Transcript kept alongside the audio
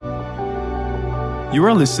You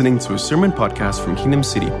are listening to a sermon podcast from Kingdom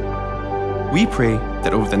City. We pray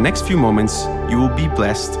that over the next few moments, you will be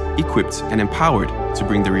blessed, equipped, and empowered to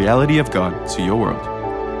bring the reality of God to your world.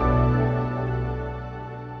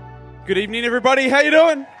 Good evening, everybody. How you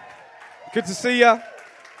doing? Good to see you.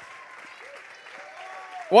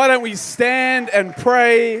 Why don't we stand and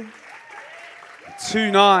pray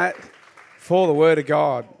tonight for the Word of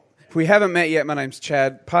God? If we haven't met yet, my name's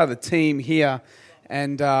Chad, part of the team here,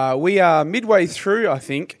 and we are midway through, I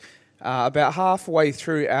think, about halfway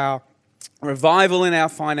through our Revival in Our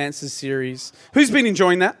Finances series. Who's been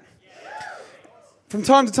enjoying that? From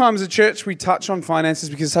time to time as a church, we touch on finances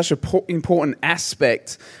because it's such an important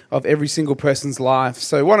aspect of every single person's life.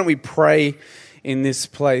 So why don't we pray in this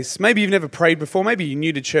place? Maybe you've never prayed before. Maybe you're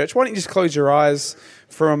new to church. Why don't you just close your eyes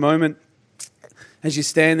for a moment as you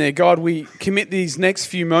stand there. God, we commit these next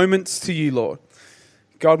few moments to you, Lord.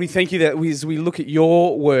 God, we thank you that as we look at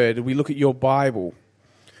your word, we look at your Bible.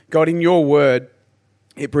 God, in your word,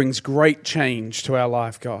 it brings great change to our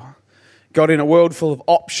life, God. God, in a world full of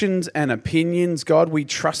options and opinions, God, we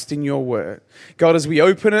trust in your word. God, as we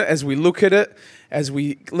open it, as we look at it, as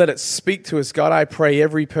we let it speak to us, God, I pray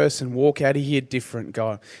every person walk out of here different,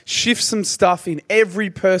 God. Shift some stuff in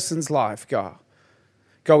every person's life, God.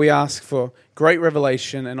 God, we ask for great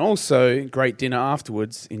revelation and also great dinner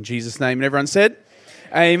afterwards in Jesus' name. And everyone said,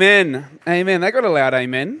 amen. Amen. They got a loud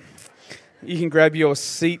amen. You can grab your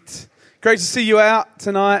seat. Great to see you out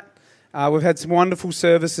tonight. We've had some wonderful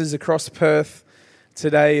services across Perth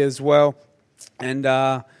today as well.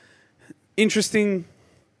 And interesting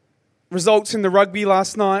results in the rugby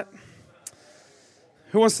last night.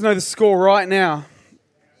 Who wants to know the score right now?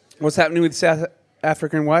 What's happening with South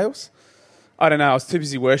Africa and Wales? I don't know. I was too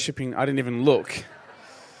busy worshipping. I didn't even look.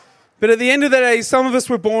 But at the end of the day, some of us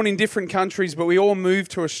were born in different countries, but we all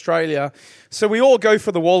moved to Australia. So we all go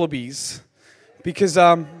for the Wallabies because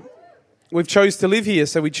we've chose to live here,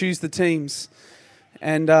 so we choose the teams.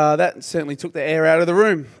 And that certainly took the air out of the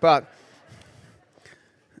room. But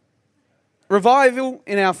Revival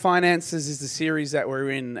in Our Finances is the series that we're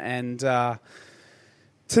in. And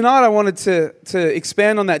tonight I wanted to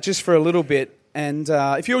expand on that just for a little bit. And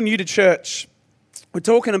if you're new to church, we're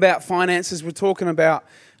talking about finances, we're talking about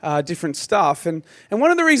different stuff. And one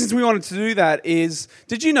of the reasons we wanted to do that is,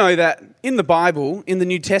 did you know that in the Bible, in the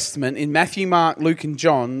New Testament, in Matthew, Mark, Luke, and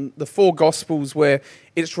John, the four Gospels where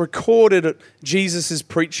it's recorded Jesus'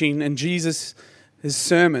 preaching and Jesus'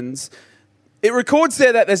 sermons, it records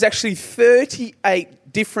there that there's actually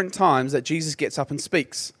 38 different times that Jesus gets up and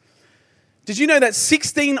speaks. Did you know that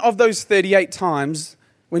 16 of those 38 times,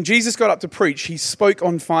 when Jesus got up to preach, he spoke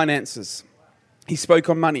on finances? He spoke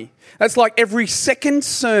on money. That's like every second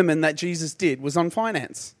sermon that Jesus did was on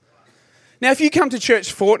finance. Now, if you come to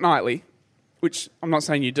church fortnightly, which I'm not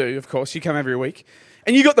saying you do, of course, you come every week,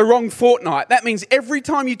 and you got the wrong fortnight, that means every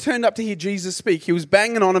time you turned up to hear Jesus speak, he was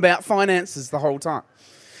banging on about finances the whole time.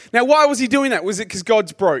 Now, why was he doing that? Was it because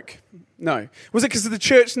God's broke? No. Was it because the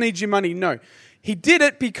church needs your money? No. He did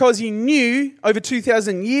it because he knew over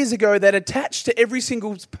 2,000 years ago that attached to every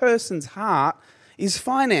single person's heart is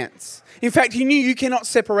finance. In fact, he knew you cannot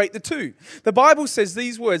separate the two. The Bible says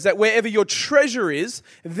these words, that wherever your treasure is,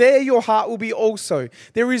 there your heart will be also.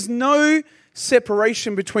 There is no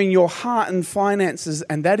separation between your heart and finances,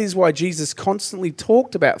 and that is why Jesus constantly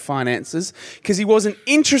talked about finances, because he wasn't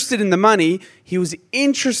interested in the money, he was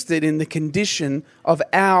interested in the condition of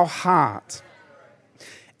our heart.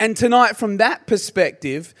 And tonight, from that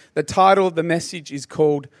perspective, the title of the message is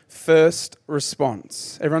called First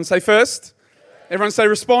Response. Everyone say first. Everyone say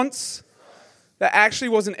response. That actually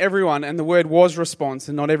wasn't everyone, and the word was response,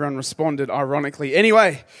 and not everyone responded, ironically.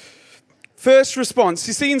 Anyway, first response.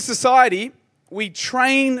 You see, in society, we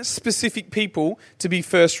train specific people to be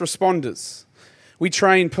first responders. We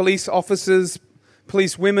train police officers,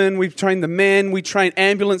 police women, we train the men, we train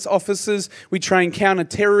ambulance officers, we train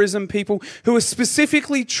counter-terrorism people who are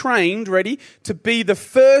specifically trained, ready, to be the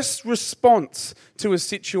first response to a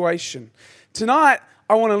situation. Tonight,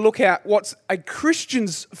 I want to look at what's a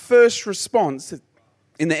Christian's first response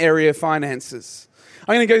in the area of finances.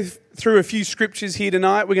 I'm going to go through a few scriptures here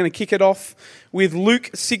tonight. We're going to kick it off with Luke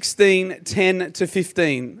 16, 10 to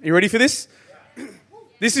 15. Are you ready for this?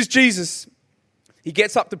 This is Jesus. He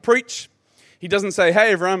gets up to preach. He doesn't say,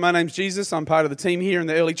 hey everyone, my name's Jesus. I'm part of the team here in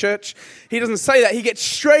the early church. He doesn't say that. He gets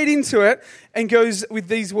straight into it and goes with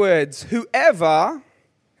these words. Whoever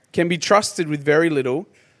can be trusted with very little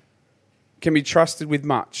can be trusted with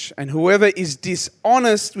much. And whoever is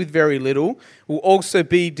dishonest with very little will also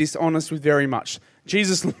be dishonest with very much.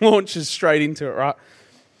 Jesus launches straight into it, right?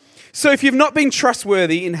 So if you've not been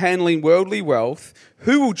trustworthy in handling worldly wealth,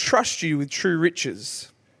 who will trust you with true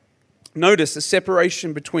riches? Notice the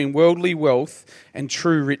separation between worldly wealth and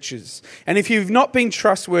true riches. And if you've not been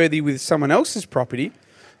trustworthy with someone else's property,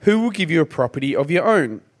 who will give you a property of your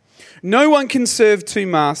own? No one can serve two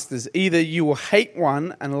masters. Either you will hate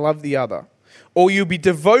one and love the other, or you'll be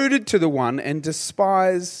devoted to the one and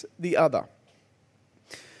despise the other.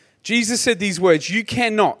 Jesus said these words, you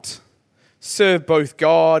cannot serve both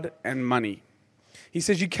God and money. He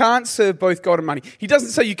says you can't serve both God and money. He doesn't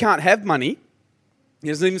say you can't have money. He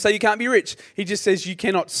doesn't even say you can't be rich. He just says you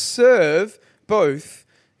cannot serve both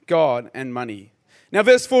God and money. Now,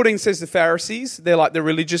 verse 14 says the Pharisees, they're like the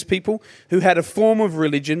religious people who had a form of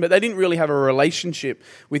religion, but they didn't really have a relationship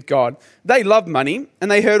with God. They loved money, and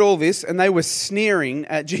they heard all this, and they were sneering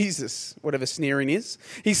at Jesus, whatever sneering is.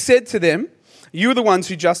 He said to them, you are the ones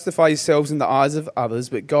who justify yourselves in the eyes of others,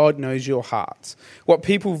 but God knows your hearts. What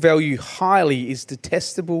people value highly is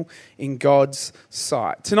detestable in God's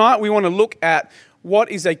sight. Tonight, we want to look at what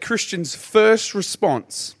is a Christian's first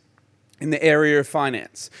response in the area of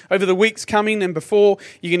finance. Over the weeks coming and before,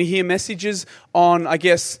 you're going to hear messages on,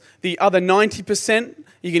 the other 90%.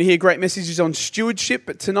 You're going to hear great messages on stewardship.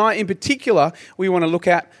 But tonight in particular, we want to look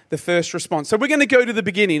at the first response. So we're going to go to the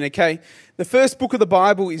beginning, okay? The first book of the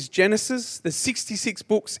Bible is Genesis. There's 66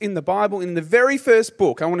 books in the Bible. In the very first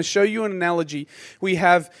book, I want to show you an analogy. We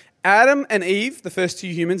have Adam and Eve, the first two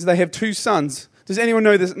humans. They have two sons. Does anyone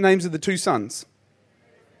know the names of the two sons?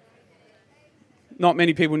 Not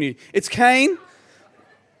many people knew. It's Cain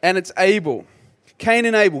and it's Abel. Cain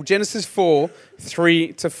and Abel, Genesis 4,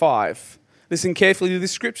 3-5. Listen carefully to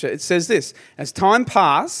this scripture. It says this, as time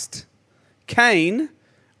passed, Cain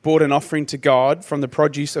brought an offering to God from the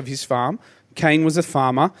produce of his farm. Cain was a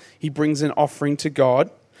farmer. He brings an offering to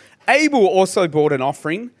God. Abel also brought an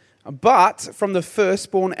offering, but from the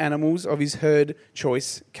firstborn animals of his herd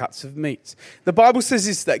choice cuts of meat. The Bible says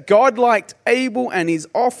this, that God liked Abel and his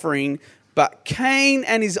offering, but Cain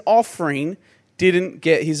and his offering didn't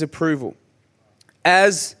get his approval.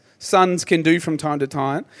 As sons can do from time to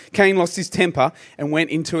time, Cain lost his temper and went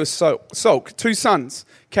into a sulk. Two sons,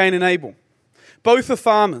 Cain and Abel. Both are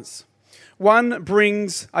farmers. One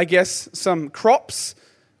brings, some crops.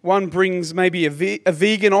 One brings maybe a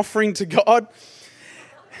vegan offering to God.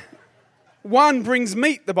 One brings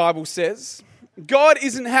meat, the Bible says. God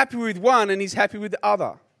isn't happy with one and he's happy with the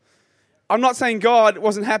other. I'm not saying God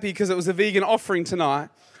wasn't happy because it was a vegan offering tonight.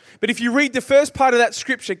 But if you read the first part of that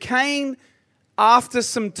scripture, Cain, after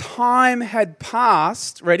some time had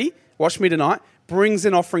passed, ready? Watch me tonight, brings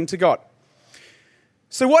an offering to God.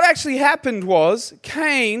 So what actually happened was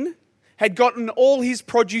Cain had gotten all his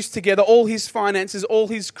produce together, all his finances, all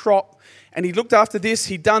his crop, and he looked after this,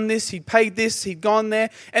 he'd done this, he'd paid this, he'd gone there,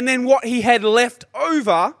 and then what he had left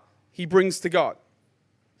over, he brings to God.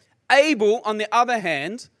 Abel, on the other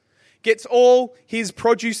hand, gets all his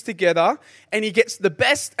produce together and he gets the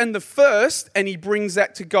best and the first and he brings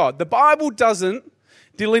that to God. The Bible doesn't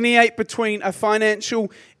delineate between a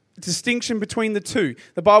financial distinction between the two.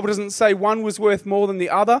 The Bible doesn't say one was worth more than the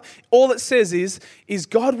other. All it says is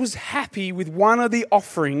God was happy with one of the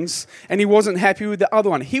offerings and he wasn't happy with the other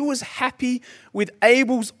one. He was happy with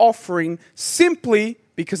Abel's offering simply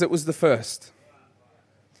because it was the first.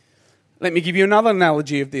 Let me give you another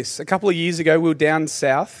analogy of this. A couple of years ago, we were down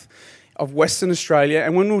south of Western Australia,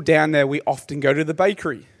 and when we were down there, we often go to the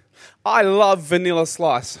bakery. I love vanilla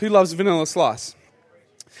slice. Who loves vanilla slice?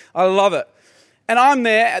 I love it. And I'm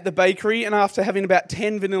there at the bakery, and after having about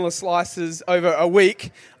 10 vanilla slices over a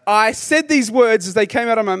week, I said these words as they came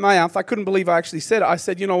out of my mouth. I couldn't believe I actually said it. I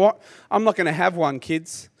said, you know what? I'm not going to have one,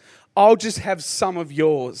 kids. I'll just have some of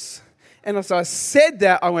yours. And as I said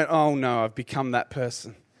that, I went, oh no, I've become that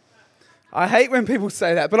person. I hate when people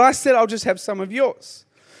say that, but I said I'll just have some of yours.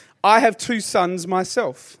 I have two sons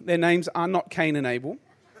myself. Their names are not Cain and Abel.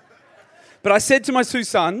 But I said to my two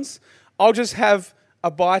sons, I'll just have a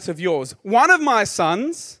bite of yours. One of my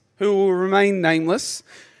sons, who will remain nameless,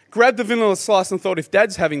 grabbed the vanilla slice and thought, if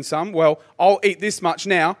Dad's having some, well, I'll eat this much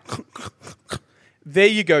now. There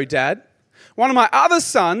you go, Dad. One of my other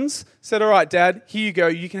sons said, all right, Dad, here you go.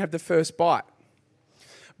 You can have the first bite.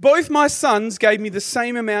 Both my sons gave me the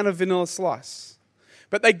same amount of vanilla slice.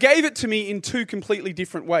 But they gave it to me in two completely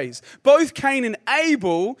different ways. Both Cain and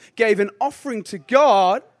Abel gave an offering to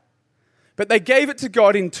God, but they gave it to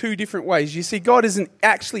God in two different ways. You see, God isn't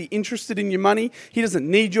actually interested in your money. He doesn't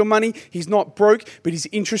need your money. He's not broke, but he's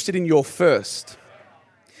interested in your first.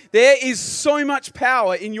 There is so much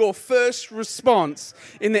power in your first response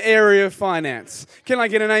in the area of finance. Can I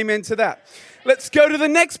get an amen to that? Let's go to the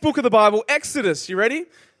next book of the Bible, Exodus. You ready?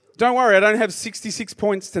 Don't worry, I don't have 66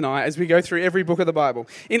 points tonight as we go through every book of the Bible.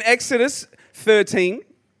 In Exodus 13,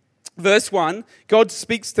 verse 1, God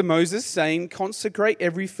speaks to Moses saying, consecrate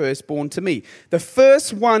every firstborn to me. The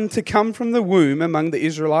first one to come from the womb among the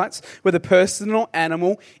Israelites, whether person or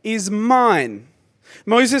animal, is mine.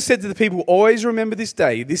 Moses said to the people, always remember this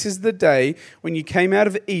day. This is the day when you came out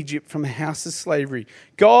of Egypt from a house of slavery.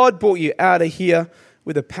 God brought you out of here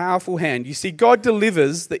with a powerful hand. You see, God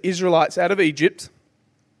delivers the Israelites out of Egypt.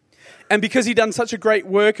 And because he'd done such a great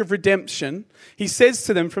work of redemption, he says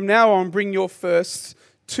to them, from now on, bring your first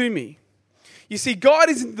to me. You see, God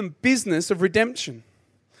is in the business of redemption.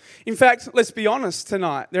 In fact, let's be honest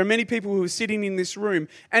tonight. There are many people who are sitting in this room,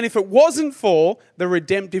 and if it wasn't for the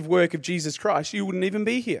redemptive work of Jesus Christ, you wouldn't even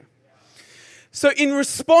be here. So in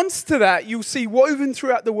response to that, you'll see woven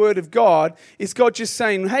throughout the Word of God is God just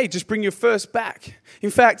saying, hey, just bring your first back.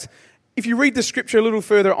 In fact, if you read the scripture a little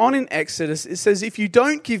further on in Exodus, it says, if you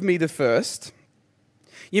don't give me the first,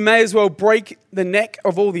 you may as well break the neck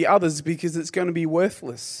of all the others because it's going to be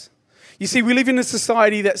worthless. You see, we live in a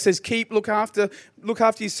society that says, look after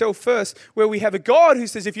yourself first, where we have a God who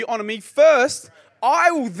says, if you honor me first,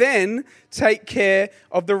 I will then take care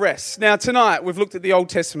of the rest. Now, tonight, we've looked at the Old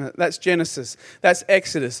Testament. That's Genesis. That's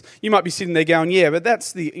Exodus. You might be sitting there going, yeah, but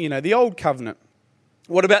that's the Old Covenant.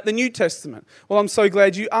 What about the New Testament? Well, I'm so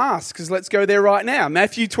glad you asked, because let's go there right now.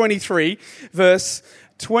 Matthew 23, verse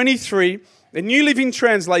 23, the New Living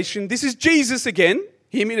Translation. This is Jesus again,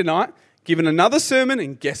 hear me tonight, giving another sermon,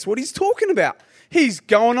 and guess what he's talking about? He's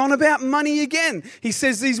going on about money again. He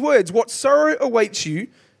says these words, what sorrow awaits you,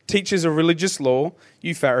 teachers of religious law,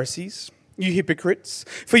 you Pharisees, you hypocrites,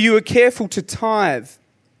 for you are careful to tithe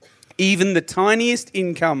even the tiniest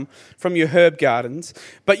income from your herb gardens,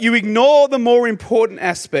 but you ignore the more important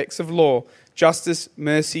aspects of law, justice,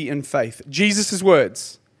 mercy, and faith. Jesus'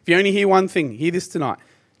 words. If you only hear one thing, hear this tonight.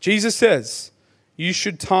 Jesus says, you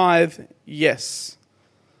should tithe, yes,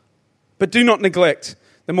 but do not neglect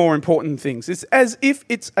the more important things. It's as if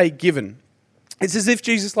it's a given. It's as if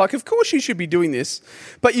Jesus is like, of course you should be doing this,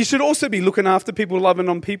 but you should also be looking after people, loving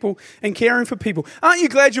on people, and caring for people. Aren't you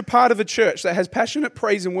glad you're part of a church that has passionate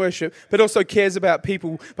praise and worship, but also cares about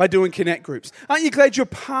people by doing connect groups? Aren't you glad you're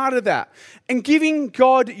part of that? And giving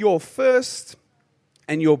God your first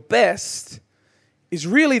and your best is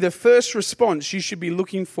really the first response you should be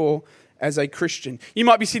looking for as a Christian. You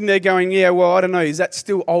might be sitting there going, yeah, well, I don't know, is that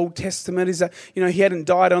still Old Testament? Is that, he hadn't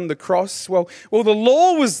died on the cross? Well, the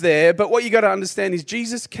law was there, but what you got to understand is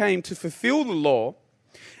Jesus came to fulfill the law,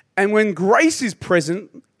 and when grace is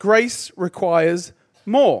present, grace requires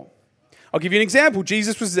more. I'll give you an example.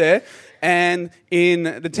 Jesus was there, and in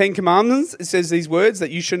the Ten Commandments, it says these words,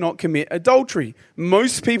 that you should not commit adultery.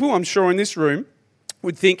 Most people, I'm sure in this room,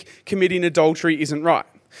 would think committing adultery isn't right.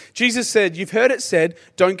 Jesus said, you've heard it said,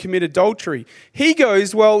 don't commit adultery. He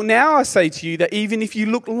goes, well, now I say to you that even if you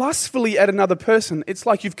look lustfully at another person, it's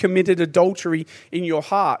like you've committed adultery in your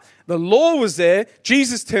heart. The law was there,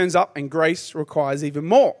 Jesus turns up, and grace requires even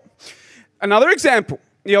more. Another example,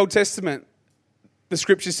 the Old Testament, the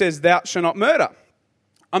scripture says, thou shalt not murder.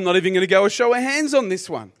 I'm not even going to go a show of hands on this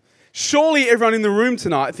one. Surely everyone in the room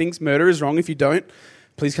tonight thinks murder is wrong. If you don't,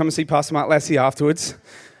 please come and see Pastor Mark Lassie afterwards.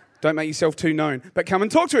 Don't make yourself too known, but come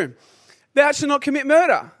and talk to him. Thou shalt not commit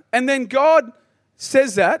murder. And then God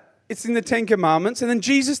says that. It's in the Ten Commandments. And then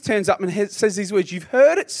Jesus turns up and says these words. You've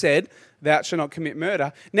heard it said, thou shalt not commit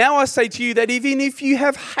murder. Now I say to you that even if you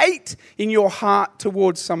have hate in your heart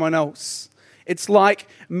towards someone else, it's like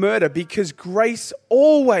murder, because grace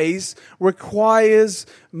always requires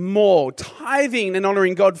more. Tithing and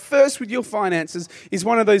honoring God first with your finances is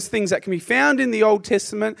one of those things that can be found in the Old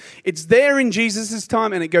Testament. It's there in Jesus'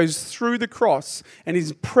 time, and it goes through the cross and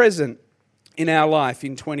is present in our life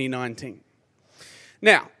in 2019.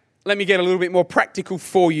 Now, let me get a little bit more practical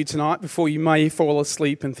for you tonight before you may fall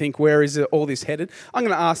asleep and think, where is all this headed? I'm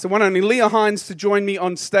going to ask the one and only Leah Hines to join me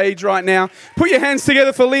on stage right now. Put your hands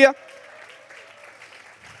together for Leah.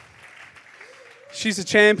 She's a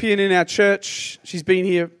champion in our church. She's been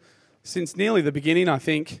here since nearly the beginning, I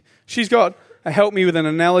think. She's got a help me with an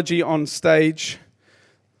analogy on stage.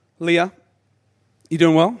 Leah, you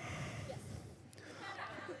doing well?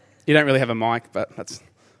 You don't really have a mic, but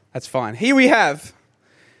that's fine. Here we have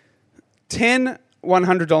 10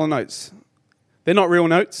 $100 notes. They're not real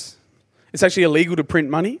notes. It's actually illegal to print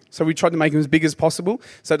money, so we tried to make them as big as possible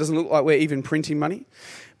so it doesn't look like we're even printing money.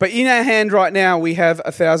 But in our hand right now, we have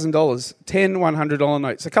 $1,000, 10 $100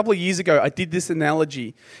 notes. A couple of years ago, I did this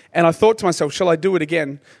analogy, and I thought to myself, shall I do it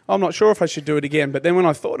again? I'm not sure if I should do it again, but then when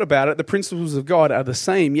I thought about it, the principles of God are the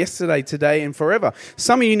same yesterday, today, and forever.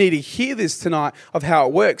 Some of you need to hear this tonight of how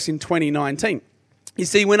it works in 2019. You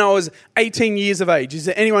see, when I was 18 years of age, is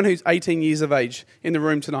there anyone who's 18 years of age in the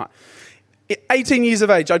room tonight? At 18 years of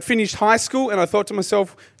age, I'd finished high school and I thought to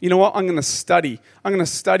myself, you know what, I'm going to study. I'm going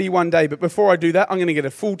to study one day, but before I do that, I'm going to get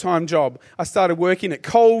a full-time job. I started working at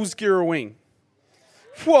Coles Girrawheen.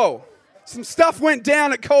 Whoa, some stuff went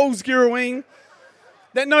down at Coles Girrawheen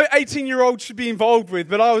that no 18-year-old should be involved with,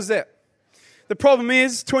 but I was there. The problem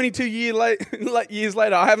is, 22 years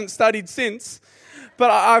later, I haven't studied since,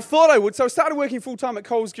 but I thought I would, so I started working full-time at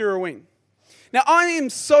Coles Girrawheen. Now, I am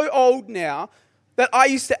so old now that I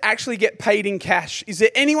used to actually get paid in cash. Is there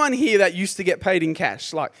anyone here that used to get paid in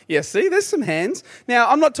cash? Like, yeah, see, there's some hands. Now,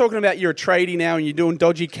 I'm not talking about you're a tradie now and you're doing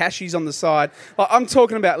dodgy cashies on the side. Like, I'm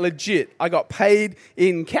talking about legit. I got paid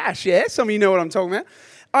in cash, yeah? Some of you know what I'm talking about.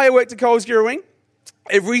 I worked at Coles Girrawheen.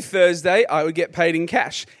 Every Thursday, I would get paid in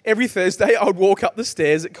cash. Every Thursday, I would walk up the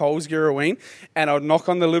stairs at Coles Girrawheen and I would knock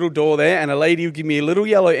on the little door there and a lady would give me a little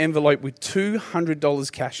yellow envelope with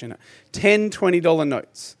 $200 cash in it. $10, $20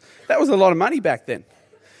 notes. That was a lot of money back then.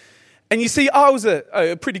 And you see, I was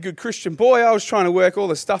a pretty good Christian boy. I was trying to work all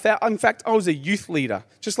the stuff out. In fact, I was a youth leader,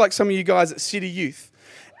 just like some of you guys at City Youth.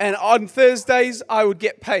 And on Thursdays, I would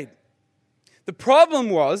get paid. The problem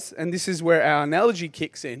was, and this is where our analogy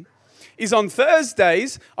kicks in, is on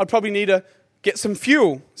Thursdays, I'd probably need to get some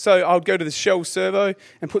fuel. So I would go to the Shell Servo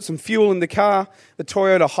and put some fuel in the car, the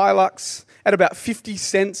Toyota Hilux, at about 50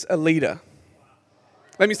 cents a litre.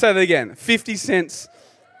 Let me say that again, 50 cents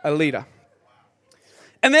a litre.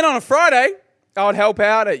 And then on a Friday, I would help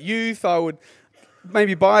out at youth. I would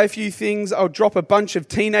maybe buy a few things. I would drop a bunch of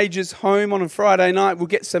teenagers home on a Friday night. We'll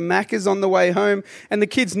get some Maccas on the way home. And the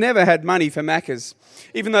kids never had money for Maccas.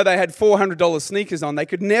 Even though they had $400 sneakers on, they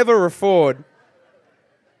could never afford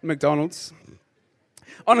McDonald's.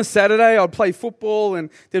 On a Saturday, I'd play football and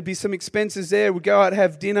there'd be some expenses there. We'd go out and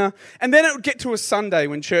have dinner. And then it would get to a Sunday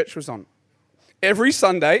when church was on. Every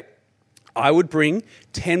Sunday, I would bring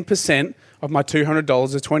 10% of my $200,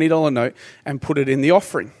 a $20 note, and put it in the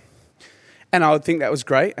offering. And I would think that was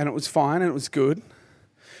great, and it was fine, and it was good.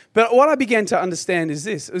 But what I began to understand is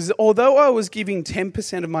this, is although I was giving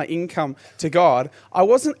 10% of my income to God, I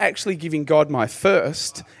wasn't actually giving God my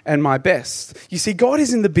first and my best. You see, God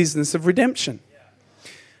is in the business of redemption.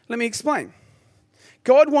 Let me explain.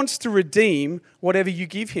 God wants to redeem whatever you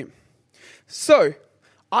give him. So,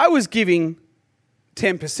 I was giving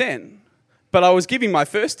 10%, but I was giving my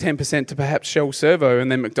first 10% to perhaps Shell Servo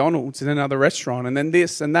and then McDonald's and another restaurant and then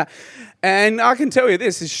this and that. And I can tell you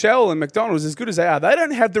this, is Shell and McDonald's, as good as they are, they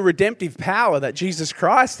don't have the redemptive power that Jesus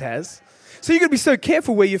Christ has. So you've got to be so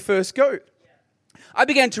careful where you first go. I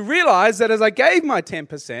began to realize that as I gave my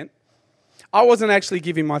 10%, I wasn't actually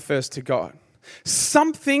giving my first to God.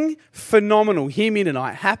 Something phenomenal, hear me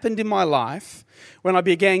tonight, happened in my life when I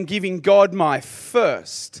began giving God my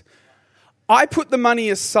first. I put the money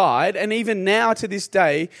aside, and even now to this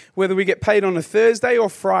day, whether we get paid on a Thursday or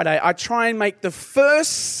Friday, I try and make the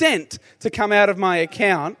first cent to come out of my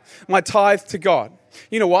account, my tithe to God.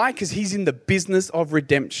 You know why? Because he's in the business of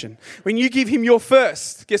redemption. When you give him your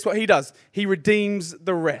first, guess what he does? He redeems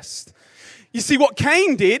the rest. You see what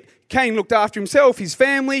Cain did? Cain looked after himself, his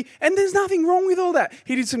family, and there's nothing wrong with all that.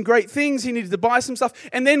 He did some great things. He needed to buy some stuff.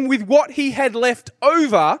 And then with what he had left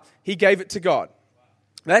over, he gave it to God.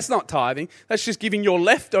 That's not tithing. That's just giving your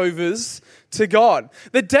leftovers to God.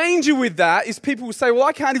 The danger with that is people will say, well,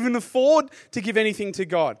 I can't even afford to give anything to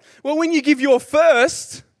God. Well, when you give your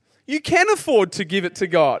first, you can afford to give it to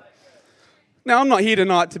God. Now, I'm not here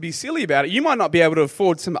tonight to be silly about it. You might not be able to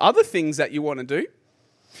afford some other things that you want to do.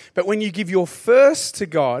 But when you give your first to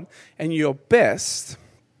God and your best,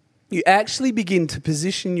 you actually begin to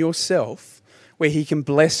position yourself where he can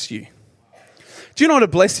bless you. Do you know what a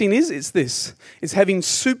blessing is? It's this. It's having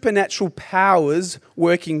supernatural powers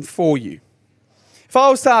working for you. If I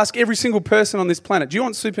was to ask every single person on this planet, do you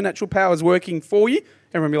want supernatural powers working for you?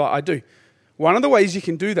 Everyone would be like, I do. One of the ways you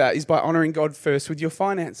can do that is by honoring God first with your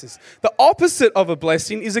finances. The opposite of a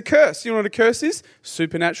blessing is a curse. You know what a curse is?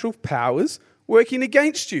 Supernatural powers working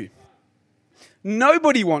against you.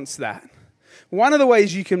 Nobody wants that. One of the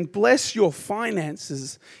ways you can bless your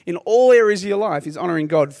finances in all areas of your life is honoring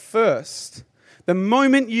God first. The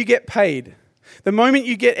moment you get paid, the moment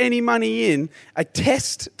you get any money in, a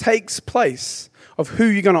test takes place of who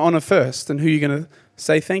you're going to honor first and who you're going to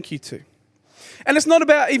say thank you to. And it's not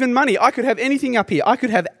about even money. I could have anything up here. I could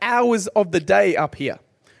have hours of the day up here.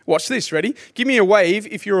 Watch this, ready? Give me a wave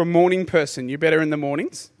if you're a morning person. You're better in the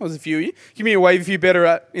mornings. There's a few of you. Give me a wave if you're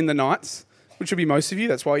better in the nights, which would be most of you.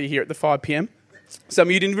 That's why you're here at the 5 p.m. Some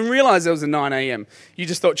of you didn't even realize it was at 9 a.m. You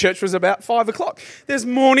just thought church was about 5 o'clock. There's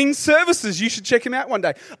morning services. You should check them out one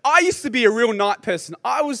day. I used to be a real night person.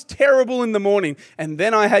 I was terrible in the morning, and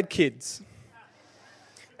then I had kids.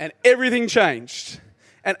 And everything changed.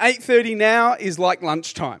 And 8:30 now is like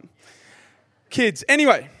lunchtime. Kids.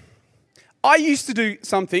 Anyway, I used to do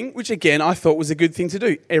something which, again, I thought was a good thing to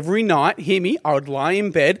do. Every night, hear me, I would lie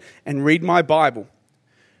in bed and read my Bible.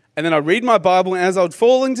 And then I'd read my Bible, and as I would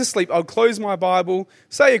fall into sleep, I'd close my Bible,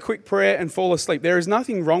 say a quick prayer, and fall asleep. There is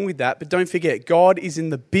nothing wrong with that, but don't forget, God is in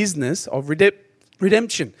the business of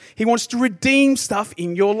redemption. He wants to redeem stuff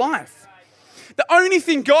in your life. The only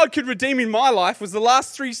thing God could redeem in my life was the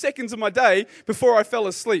last 3 seconds of my day before I fell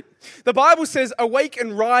asleep. The Bible says, awake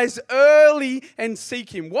and rise early and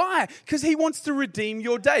seek Him. Why? Because He wants to redeem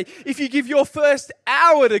your day. If you give your first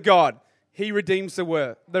hour to God, He redeems the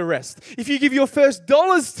rest. If you give your first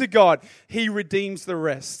dollars to God, He redeems the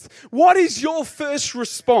rest. What is your first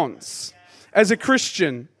response as a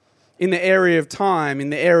Christian in the area of time,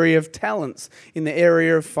 in the area of talents, in the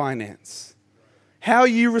area of finance? How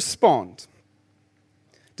you respond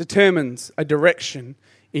determines a direction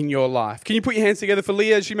in your life. Can you put your hands together for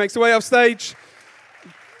Leah as she makes her way off stage?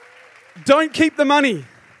 Don't keep the money.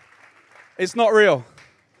 It's not real.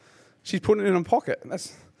 She's putting it in her pocket.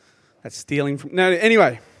 That's stealing from... No,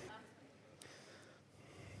 anyway.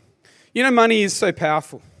 You know, money is so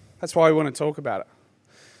powerful. That's why we want to talk about it.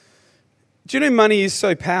 Do you know money is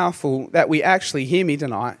so powerful that we actually, hear me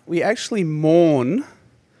tonight, we actually mourn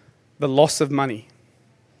the loss of money.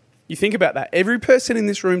 You think about that. Every person in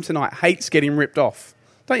this room tonight hates getting ripped off.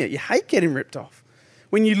 Don't you? You hate getting ripped off.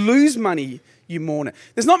 When you lose money, you mourn it.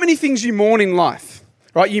 There's not many things you mourn in life,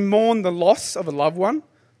 right? You mourn the loss of a loved one,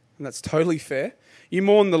 and that's totally fair. You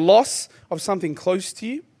mourn the loss of something close to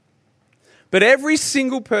you. But every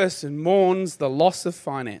single person mourns the loss of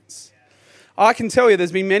finance. I can tell you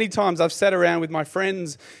there's been many times I've sat around with my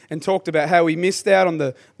friends and talked about how we missed out on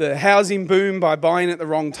the housing boom by buying at the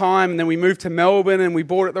wrong time, and then we moved to Melbourne and we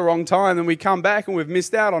bought at the wrong time, and we come back and we've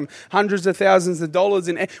missed out on hundreds of thousands of dollars.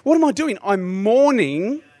 What am I doing? I'm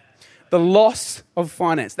mourning the loss of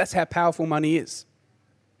finance. That's how powerful money is.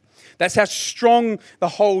 That's how strong the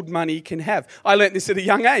hold money can have. I learnt this at a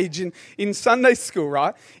young age in Sunday school,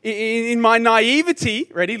 right? In my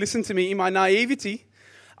naivety, ready, listen to me, in my naivety,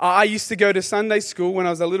 I used to go to Sunday school when I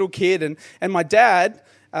was a little kid, and my dad,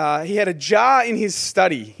 he had a jar in his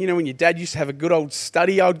study. You know, when your dad used to have a good old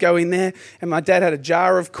study, I would go in there, and my dad had a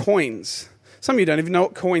jar of coins. Some of you don't even know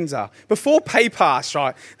what coins are. Before PayPass,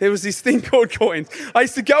 right, there was this thing called coins. I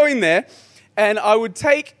used to go in there, and I would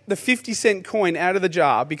take the 50-cent coin out of the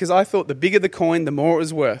jar because I thought the bigger the coin, the more it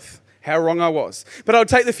was worth. How wrong I was. But I would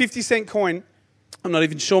take the 50-cent coin. I'm not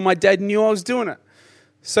even sure my dad knew I was doing it.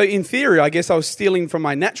 So in theory, I guess I was stealing from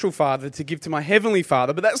my natural father to give to my heavenly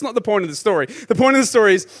father, but that's not the point of the story. The point of the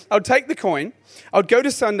story is I would take the coin, I would go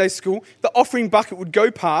to Sunday school, the offering bucket would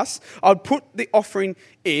go past, I would put the offering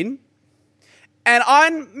in, and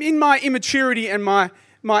I'm in my immaturity and my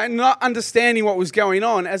not understanding what was going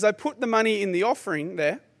on, as I put the money in the offering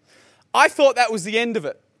there, I thought that was the end of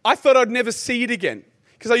it. I thought I'd never see it again,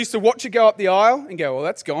 because I used to watch it go up the aisle and go, well,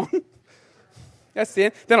 that's gone. That's the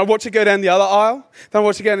end. Then I'd watch it go down the other aisle. Then I'd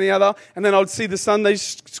watch it go down the other. And then I'd see the Sunday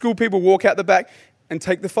school people walk out the back and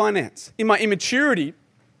take the finance. In my immaturity,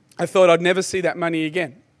 I thought I'd never see that money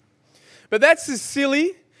again. But that's as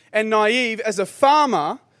silly and naive as a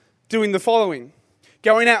farmer doing the following.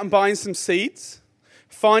 Going out and buying some seeds,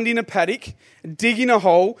 finding a paddock, digging a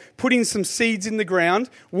hole, putting some seeds in the ground,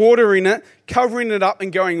 watering it, covering it up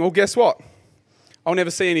and going, well, guess what? I'll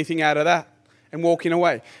never see anything out of that, and walking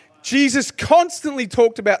away. Jesus constantly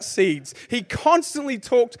talked about seeds. He constantly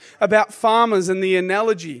talked about farmers and the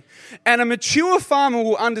analogy. And a mature farmer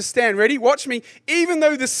will understand, ready, watch me, even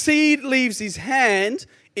though the seed leaves his hand,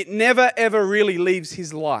 it never ever really leaves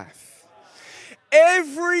his life.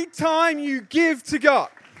 Every time you give to God,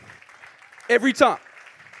 every time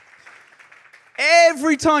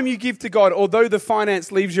you give to God, although the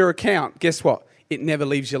finance leaves your account, guess what? It never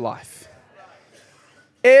leaves your life.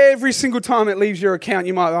 Every single time it leaves your account,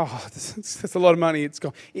 you might, that's a lot of money, it's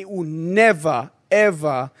gone. It will never,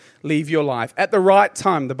 ever leave your life. At the right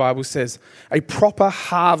time, the Bible says, a proper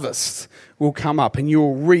harvest will come up and you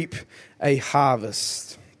will reap a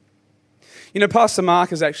harvest. You know, Pastor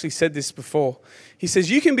Mark has actually said this before. He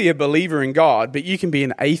says, you can be a believer in God, but you can be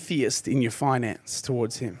an atheist in your finance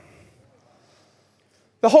towards Him.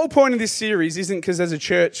 The whole point of this series isn't because as a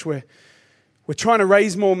church we're trying to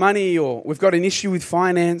raise more money or we've got an issue with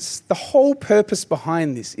finance. The whole purpose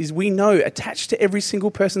behind this is we know attached to every single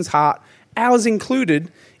person's heart, ours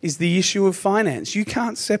included, is the issue of finance. You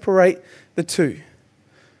can't separate the two.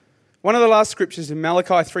 One of the last scriptures in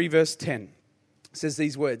Malachi 3 verse 10 says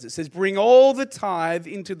these words. It says, "Bring all the tithe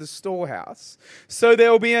into the storehouse, so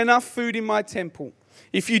there will be enough food in my temple.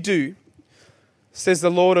 If you do, says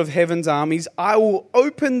the Lord of heaven's armies, I will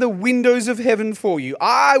open the windows of heaven for you.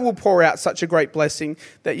 I will pour out such a great blessing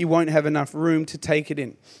that you won't have enough room to take it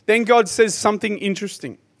in." Then God says something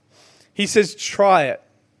interesting. He says, "Try it."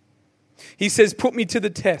 He says, "Put me to the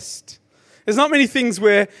test." There's not many things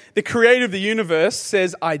where the creator of the universe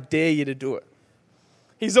says, "I dare you to do it."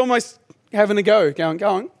 He's almost having a go, going, "Go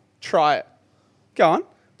on, try it. Go on,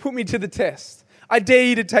 put me to the test. I dare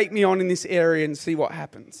you to take me on in this area and see what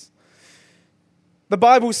happens." The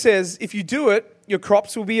Bible says, if you do it, your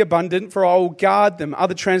crops will be abundant, for I will guard them.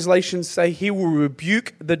 Other translations say he will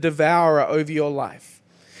rebuke the devourer over your life.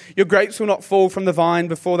 Your grapes will not fall from the vine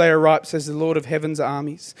before they are ripe, says the Lord of heaven's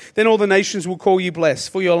armies. Then all the nations will call you blessed,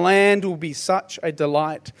 for your land will be such a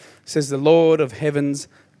delight, says the Lord of heaven's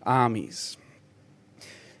armies.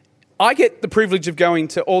 I get the privilege of going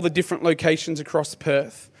to all the different locations across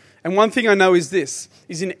Perth. And one thing I know is this,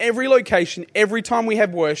 is in every location, every time we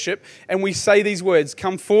have worship and we say these words,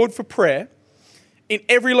 "Come forward for prayer," in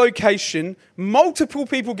every location, multiple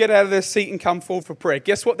people get out of their seat and come forward for prayer.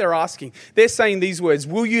 Guess what they're asking? They're saying these words,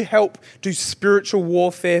 "Will you help do spiritual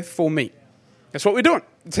warfare for me?" That's what we're doing.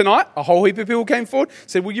 Tonight, a whole heap of people came forward,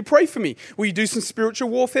 said, "Will you pray for me? Will you do some spiritual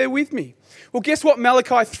warfare with me?" Well, guess what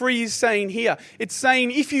Malachi 3 is saying here? It's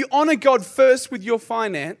saying if you honor God first with your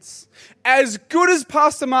finance, as good as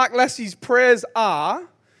Pastor Mark Lassie's prayers are,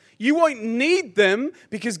 you won't need them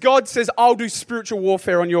because God says, "I'll do spiritual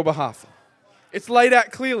warfare on your behalf." It's laid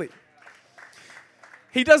out clearly.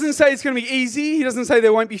 He doesn't say it's going to be easy. He doesn't say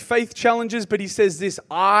there won't be faith challenges, but he says this,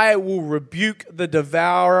 "I will rebuke the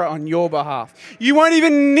devourer on your behalf." You won't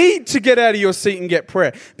even need to get out of your seat and get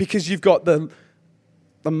prayer because you've got the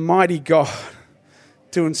mighty God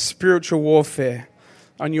doing spiritual warfare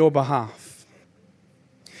on your behalf.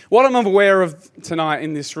 What I'm aware of tonight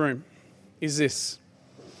in this room is this,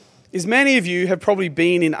 is many of you have probably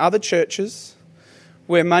been in other churches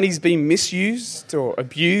where money's been misused or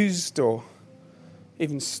abused or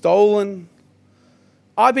even stolen.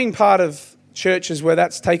 I've been part of churches where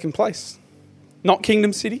that's taken place. Not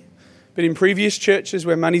Kingdom City, but in previous churches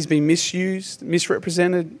where money's been misused,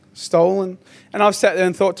 misrepresented, stolen. And I've sat there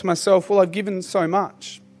and thought to myself, well, I've given so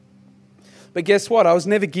much. But guess what? I was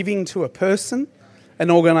never giving to a person, an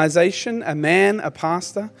organisation, a man, a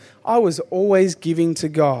pastor. I was always giving to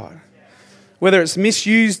God. Whether it's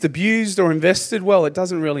misused, abused, or invested, well, it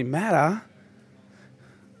doesn't really matter.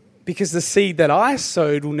 Because the seed that I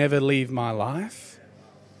sowed will never leave my life.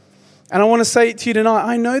 And I want to say it to you tonight,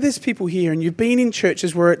 I know there's people here and you've been in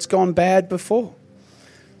churches where it's gone bad before.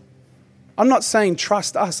 I'm not saying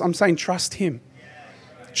trust us, I'm saying trust Him.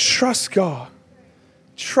 Trust God.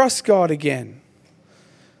 Trust God again.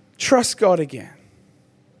 Trust God again.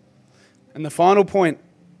 And the final point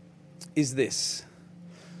is this.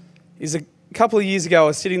 Is a couple of years ago I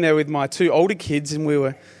was sitting there with my two older kids and we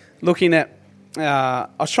were looking at I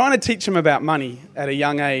was trying to teach them about money at a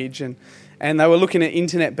young age and they were looking at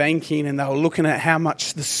internet banking and they were looking at how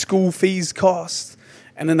much the school fees cost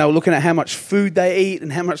and then they were looking at how much food they eat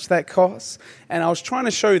and how much that costs. And I was trying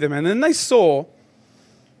to show them and then they saw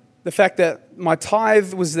the fact that my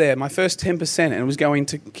tithe was there, my first 10%, and it was going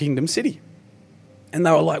to Kingdom City. And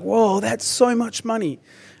they were like, whoa, that's so much money.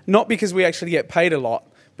 Not because we actually get paid a lot,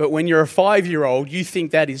 but when you're a 5-year-old, you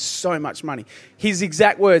think that is so much money. His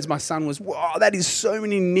exact words, my son, was, "Wow, that is so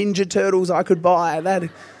many Ninja Turtles I could buy." That's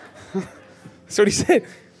what he said.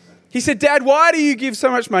 He said, "Dad, why do you give so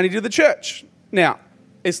much money to the church?" Now,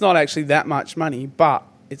 it's not actually that much money, but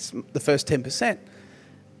it's the first 10%.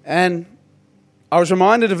 And I was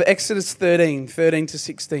reminded of Exodus 13 to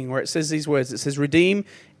 16, where it says these words. It says, "Redeem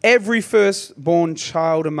every firstborn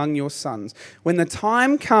child among your sons. When the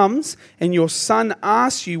time comes and your son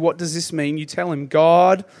asks you, what does this mean? You tell him,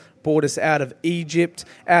 God brought us out of Egypt,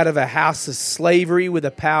 out of a house of slavery with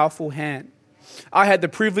a powerful hand." I had the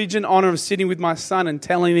privilege and honor of sitting with my son and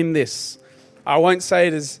telling him this. I didn't say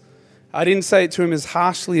it to him as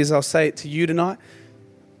harshly as I'll say it to you tonight.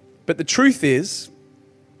 But the truth is,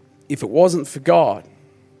 if it wasn't for God,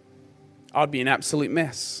 I'd be an absolute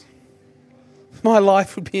mess. My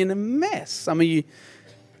life would be in a mess. Some of you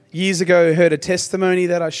years ago heard a testimony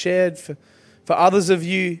that I shared. For others of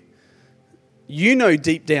you, you know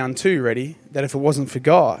deep down too, that if it wasn't for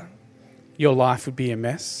God, your life would be a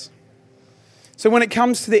mess. So when it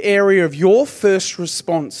comes to the area of your first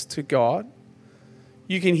response to God,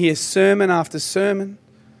 you can hear sermon after sermon,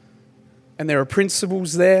 and there are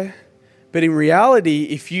principles there, But in reality,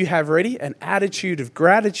 if you have an attitude of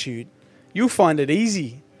gratitude, you'll find it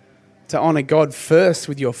easy to honor God first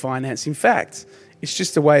with your finance. In fact, it's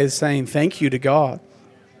just a way of saying thank you to God.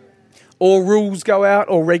 All rules go out,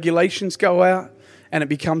 all regulations go out, and it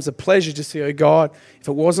becomes a pleasure to say, oh God, if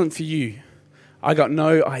it wasn't for you, I got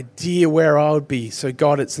no idea where I would be. So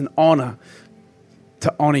God, it's an honor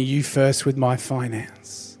to honor you first with my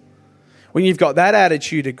finance. When you've got that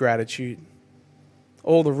attitude of gratitude,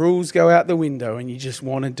 all the rules go out the window and you just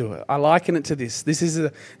want to do it. I liken it to this. This is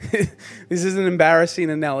an embarrassing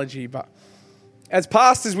analogy, but as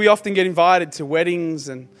pastors, we often get invited to weddings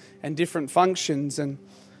and different functions. And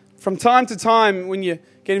from time to time, when you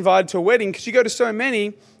get invited to a wedding, because you go to so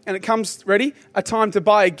many, and it comes, a time to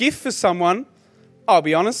buy a gift for someone, I'll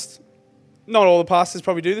be honest, not all the pastors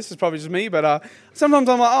probably do this, it's probably just me, but sometimes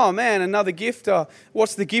I'm like, oh man, another gift,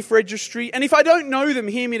 what's the gift registry? And if I don't know them,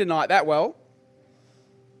 hear me tonight, that well,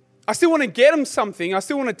 I still want to get them something, I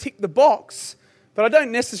still want to tick the box, but I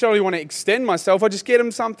don't necessarily want to extend myself. I just get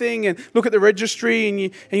them something and look at the registry and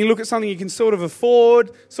you look at something you can sort of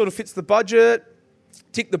afford, sort of fits the budget,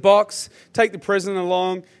 tick the box, take the present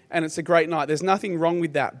along, and it's a great night. There's nothing wrong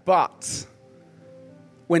with that. But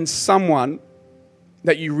when someone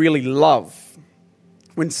that you really love,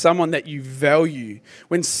 when someone that you value,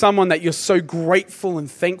 when someone that you're so grateful and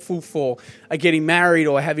thankful for are getting married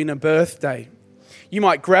or having a birthday, you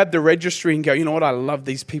might grab the registry and go, you know what, I love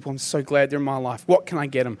these people. I'm so glad they're in my life. What can I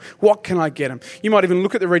get them? What can I get them? You might even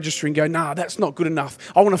look at the registry and go, nah, that's not good enough.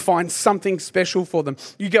 I want to find something special for them.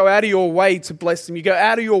 You go out of your way to bless them. You go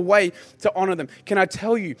out of your way to honor them. Can I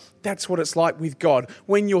tell you, that's what it's like with God.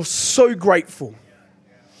 When you're so grateful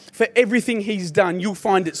for everything He's done, you'll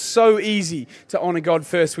find it so easy to honor God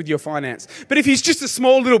first with your finance. But if He's just a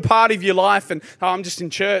small little part of your life and I'm just in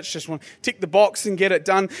church, just want to tick the box and get it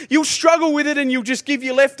done, you'll struggle with it and you'll just give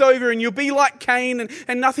your leftover and you'll be like Cain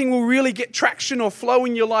and nothing will really get traction or flow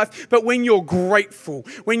in your life. But when you're grateful,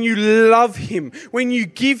 when you love Him, when you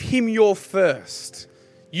give Him your first,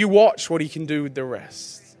 you watch what He can do with the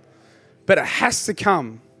rest. But it has to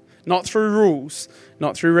come not through rules,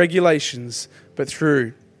 not through regulations, but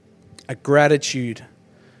through a gratitude,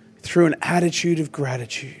 through an attitude of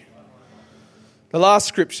gratitude. The last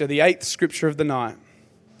scripture, the 8th scripture of the night,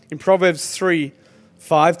 in Proverbs 3,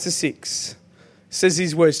 5-6, says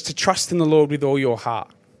these words, to trust in the Lord with all your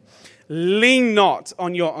heart. Lean not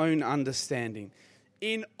on your own understanding.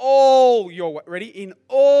 In all your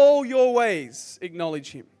ways,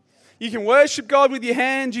 acknowledge Him. You can worship God with your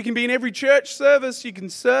hands, you can be in every church service, you can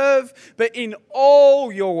serve, but in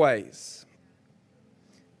all your ways,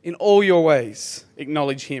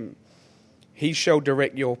 acknowledge Him. He shall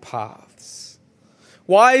direct your paths.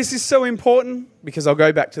 Why is this so important? Because I'll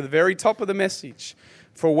go back to the very top of the message.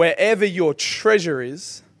 For wherever your treasure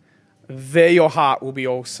is, there your heart will be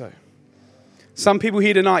also. Some people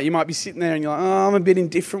here tonight, you might be sitting there and you're like, oh, I'm a bit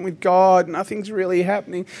indifferent with God. Nothing's really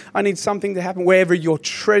happening. I need something to happen. Wherever your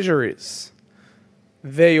treasure is,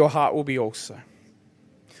 there your heart will be also.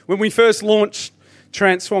 When we first launched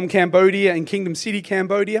Transform Cambodia and Kingdom City,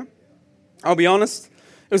 Cambodia, I'll be honest,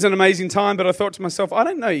 it was an amazing time, but I thought to myself, I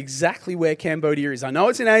don't know exactly where Cambodia is. I know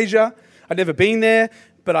it's in Asia. I'd never been there,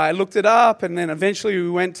 but I looked it up, and then eventually we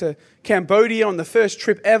went to Cambodia on the first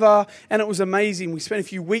trip ever, and it was amazing. We spent a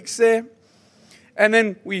few weeks there, and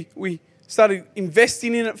then we started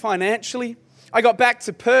investing in it financially. I got back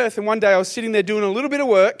to Perth, and one day I was sitting there doing a little bit of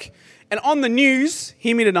work, and on the news,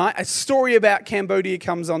 hear me tonight, a story about Cambodia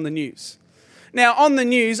comes on the news. Now, on the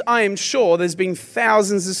news, I am sure there's been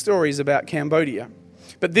thousands of stories about Cambodia.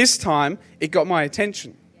 But this time, it got my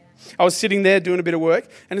attention. I was sitting there doing a bit of work,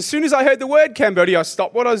 and as soon as I heard the word Cambodia, I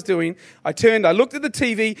stopped what I was doing. I turned, I looked at the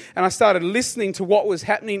TV, and I started listening to what was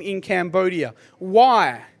happening in Cambodia.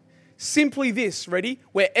 Why? Simply this, ready?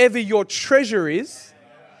 Wherever your treasure is,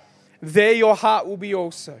 there your heart will be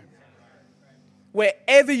also.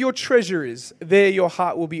 Wherever your treasure is, there your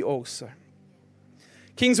heart will be also.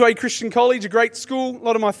 Kingsway Christian College, a great school. A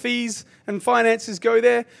lot of my fees and finances go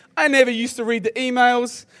there. I never used to read the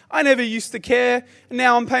emails. I never used to care. And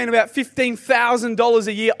now I'm paying about $15,000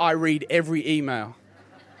 a year. I read every email.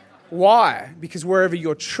 Why? Because wherever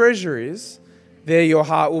your treasure is, there your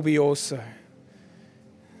heart will be also.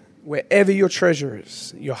 Wherever your treasure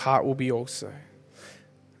is, your heart will be also.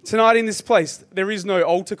 Tonight in this place, there is no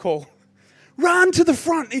altar call. Run to the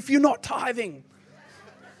front if you're not tithing.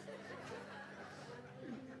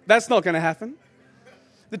 That's not going to happen.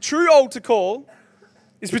 The true altar call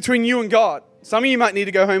is between you and God. Some of you might need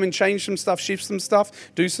to go home and change some stuff, shift some stuff,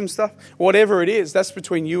 do some stuff. Whatever it is, that's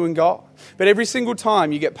between you and God. But every single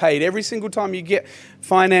time you get paid, every single time you get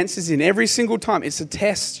finances in, every single time, it's a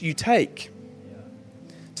test you take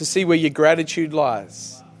to see where your gratitude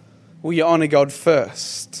lies. Will you honor God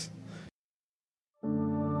first?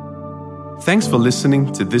 Thanks for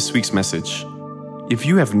listening to this week's message. If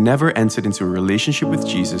you have never entered into a relationship with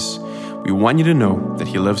Jesus, we want you to know that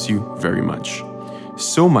He loves you very much.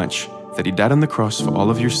 So much that He died on the cross for all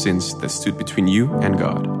of your sins that stood between you and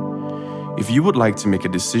God. If you would like to make a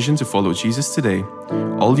decision to follow Jesus today,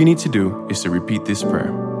 all you need to do is to repeat this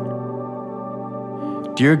prayer.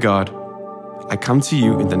 Dear God, I come to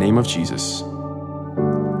you in the name of Jesus.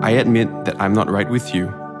 I admit that I'm not right with you,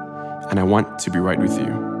 and I want to be right with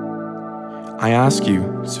you. I ask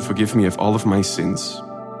you to forgive me of all of my sins.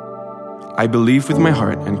 I believe with my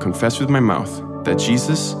heart and confess with my mouth that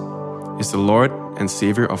Jesus is the Lord and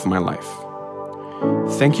Savior of my life.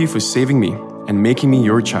 Thank you for saving me and making me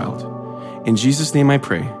your child. In Jesus' name I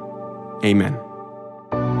pray. Amen.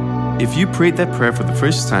 If you prayed that prayer for the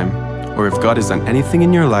first time, or if God has done anything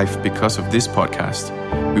in your life because of this podcast,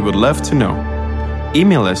 we would love to know.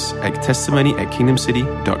 Email us at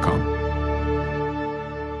testimony@kingdomcity.com.